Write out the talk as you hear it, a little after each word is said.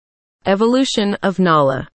Evolution of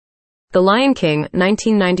Nala. The Lion King,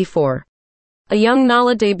 1994. A young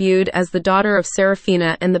Nala debuted as the daughter of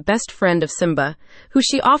Sarafina and the best friend of Simba, who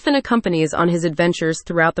she often accompanies on his adventures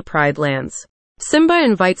throughout the Pride Lands. Simba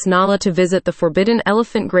invites Nala to visit the forbidden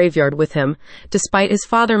elephant graveyard with him, despite his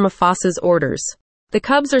father Mufasa's orders. The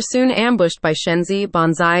cubs are soon ambushed by Shenzi,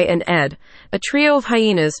 Banzai, and Ed, a trio of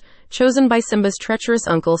hyenas, chosen by Simba's treacherous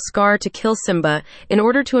uncle Scar to kill Simba in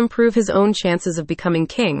order to improve his own chances of becoming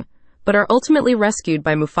king, but are ultimately rescued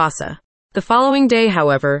by Mufasa. The following day,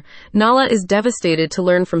 however, Nala is devastated to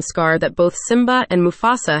learn from Scar that both Simba and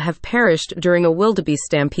Mufasa have perished during a wildebeest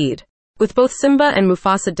stampede. With both Simba and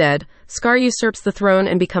Mufasa dead, Scar usurps the throne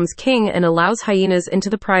and becomes king and allows hyenas into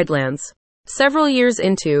the Pride Lands. Several years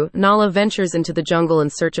into, Nala ventures into the jungle in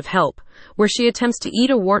search of help, where she attempts to eat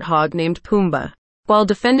a warthog named Pumbaa. While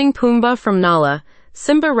defending Pumbaa from Nala,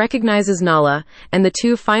 Simba recognizes Nala, and the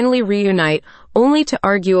two finally reunite, only to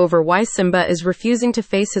argue over why Simba is refusing to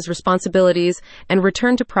face his responsibilities and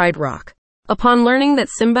return to Pride Rock. Upon learning that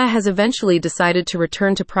Simba has eventually decided to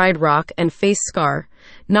return to Pride Rock and face Scar,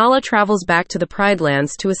 Nala travels back to the Pride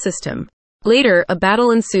Lands to assist him. Later, a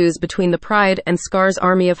battle ensues between the Pride and Scar's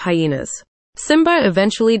army of hyenas. Simba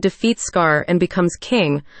eventually defeats Scar and becomes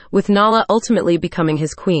king, with Nala ultimately becoming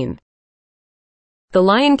his queen. The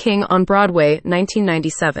Lion King on Broadway,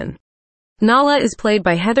 1997. Nala is played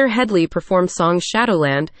by Heather Headley, performed song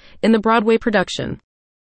Shadowland in the Broadway production.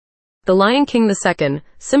 The Lion King II,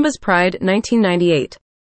 Simba's Pride, 1998.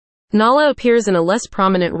 Nala appears in a less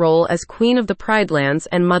prominent role as Queen of the Pride Lands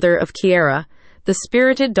and mother of Kiara, the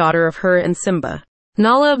spirited daughter of her and Simba.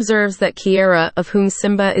 Nala observes that Kiara, of whom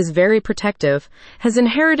Simba is very protective, has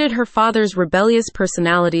inherited her father's rebellious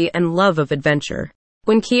personality and love of adventure.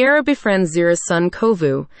 When Kiara befriends Zira's son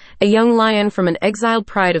Kovu, a young lion from an exiled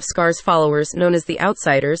pride of Scar's followers known as the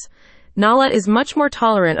Outsiders, Nala is much more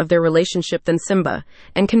tolerant of their relationship than Simba,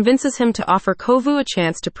 and convinces him to offer Kovu a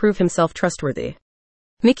chance to prove himself trustworthy.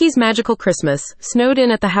 Mickey's Magical Christmas, snowed in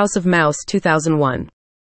at the House of Mouse, 2001.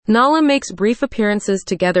 Nala makes brief appearances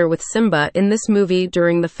together with Simba in this movie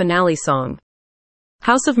during the finale song.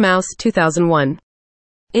 House of Mouse, 2001.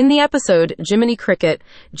 In the episode, Jiminy Cricket,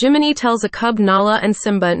 Jiminy tells a cub Nala and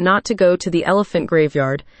Simba not to go to the elephant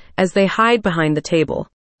graveyard, as they hide behind the table.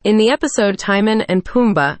 In the episode Timon and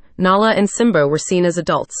Pumbaa, Nala and Simba were seen as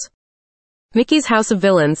adults. Mickey's House of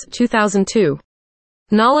Villains, 2002.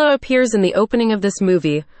 Nala appears in the opening of this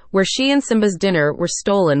movie, where she and Simba's dinner were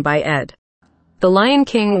stolen by Ed. The Lion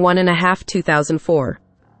King 1.5, 2004.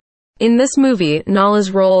 In this movie, Nala's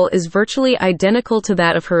role is virtually identical to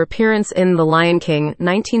that of her appearance in The Lion King,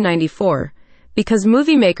 1994, because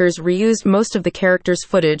movie makers reused most of the character's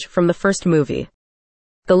footage from the first movie.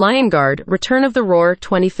 The Lion Guard, Return of the Roar,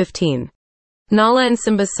 2015. Nala and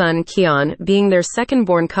Simba's son, Kion, being their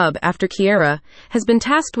second-born cub after Kiara, has been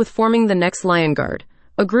tasked with forming the next Lion Guard,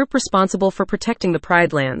 a group responsible for protecting the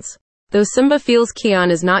Pride Lands. Though Simba feels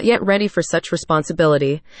Kion is not yet ready for such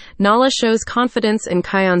responsibility, Nala shows confidence in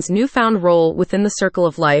Kion's newfound role within the circle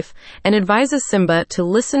of life and advises Simba to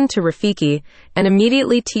listen to Rafiki and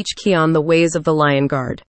immediately teach Kion the ways of the Lion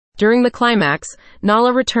Guard. During the climax,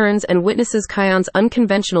 Nala returns and witnesses Kion's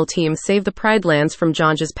unconventional team save the Pride Lands from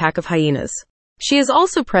Janja's pack of hyenas. She is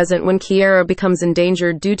also present when Kiara becomes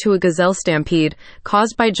endangered due to a gazelle stampede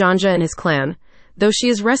caused by Janja and his clan, though she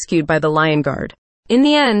is rescued by the Lion Guard. In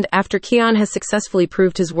the end, after Kion has successfully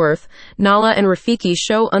proved his worth, Nala and Rafiki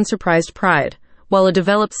show unsurprised pride, while a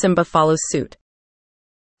developed Simba follows suit.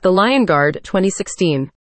 The Lion Guard, 2016.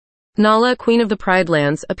 Nala, Queen of the Pride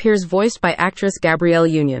Lands, appears voiced by actress Gabrielle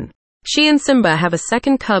Union. She and Simba have a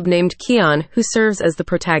second cub named Kion, who serves as the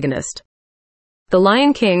protagonist. The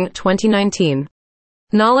Lion King, 2019.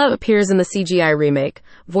 Nala appears in the CGI remake,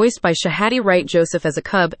 voiced by Shahadi Wright Joseph as a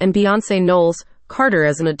cub and Beyonce Knowles Carter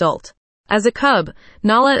as an adult. As a cub,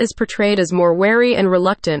 Nala is portrayed as more wary and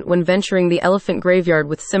reluctant when venturing the elephant graveyard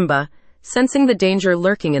with Simba, sensing the danger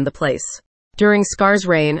lurking in the place. During Scar's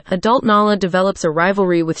reign, adult Nala develops a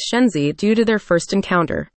rivalry with Shenzi due to their first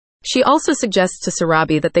encounter. She also suggests to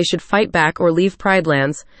Sarabi that they should fight back or leave Pride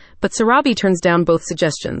Lands, but Sarabi turns down both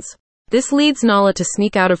suggestions. This leads Nala to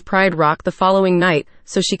sneak out of Pride Rock the following night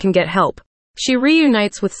so she can get help. She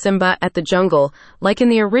reunites with Simba at the jungle, like in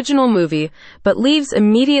the original movie, but leaves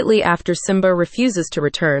immediately after Simba refuses to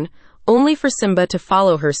return, only for Simba to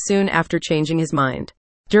follow her soon after changing his mind.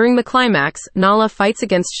 During the climax, Nala fights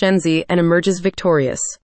against Shenzi and emerges victorious.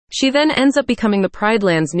 She then ends up becoming the Pride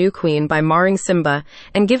Land's new queen by marring Simba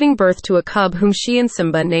and giving birth to a cub whom she and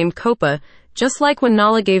Simba named Kopa, just like when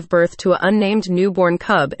Nala gave birth to an unnamed newborn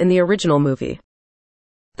cub in the original movie.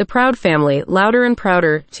 The Proud Family, Louder and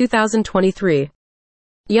Prouder, 2023.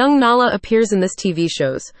 Young Nala appears in this TV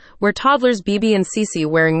shows, where toddlers Bibi and Sisi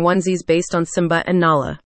wearing onesies based on Simba and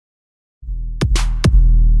Nala.